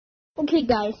Okay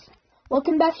guys,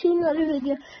 welcome back to another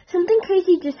video. Something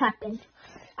crazy just happened.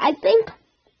 I think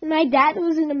my dad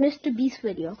was in a Mr. Beast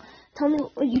video. Tell me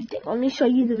what you think. Let me show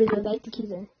you the video that I think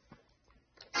he's in.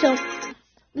 So,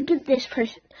 look at this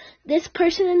person. This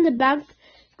person in the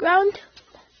background,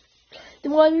 the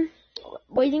one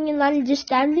waiting in line, just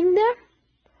standing there,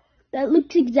 that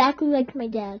looks exactly like my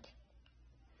dad.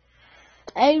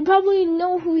 And you probably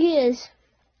know who he is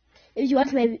if you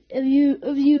watch my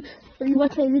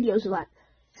videos a lot.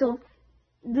 So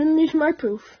then there's more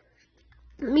proof.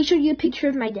 Let me show you a picture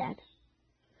of my dad.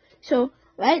 So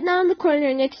right now in the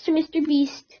corner next to Mr.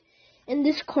 Beast, in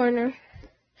this corner,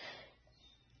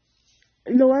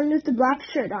 the one with the black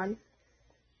shirt on,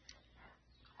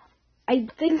 I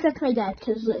think that's my dad,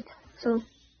 cause look. So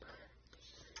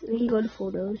let me go to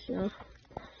photos now.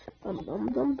 I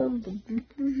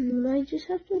just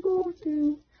have to go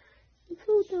through the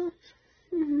photos.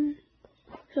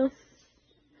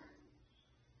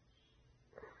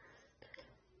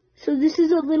 So this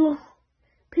is a little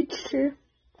picture.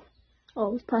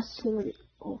 Oh, it's processing it.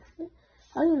 Oh,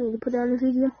 I don't need to put it on the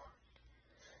video.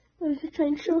 I was just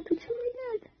trying to show a picture of my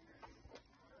dad.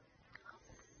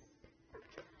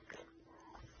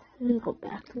 Let me go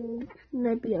back. It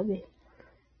might be okay.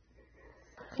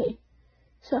 Okay.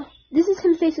 So this is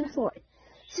him facing forward.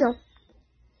 So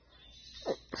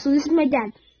this is my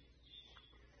dad.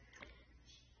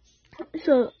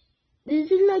 So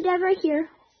this is my dad right here.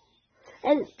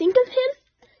 And think of him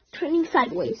turning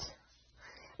sideways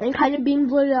and kind of being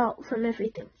blurred out from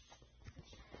everything.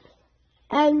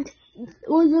 And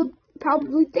what you'll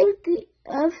probably think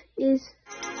of is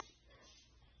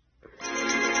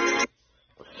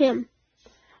him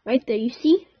right there. You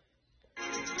see?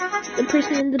 The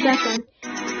person in the background.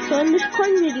 So in this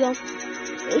corn video,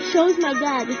 it shows my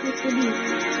dad with Mr.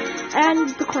 Beast and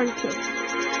the corn kid.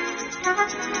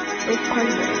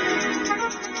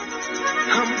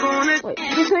 Wait,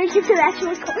 just when you get to the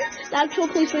actual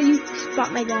place where you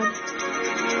spot my dad.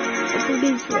 I think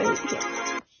it's right here.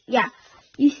 Yeah,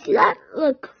 you see that?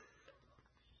 Look.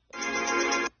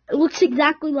 It looks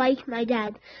exactly like my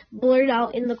dad, blurred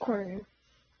out in the corner.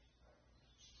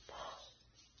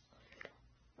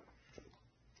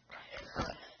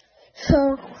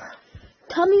 So,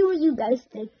 tell me what you guys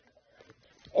think.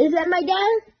 Is that my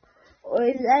dad? Or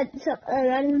is that a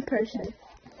random person?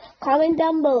 Comment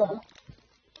down below.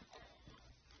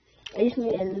 I just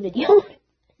need to end the video.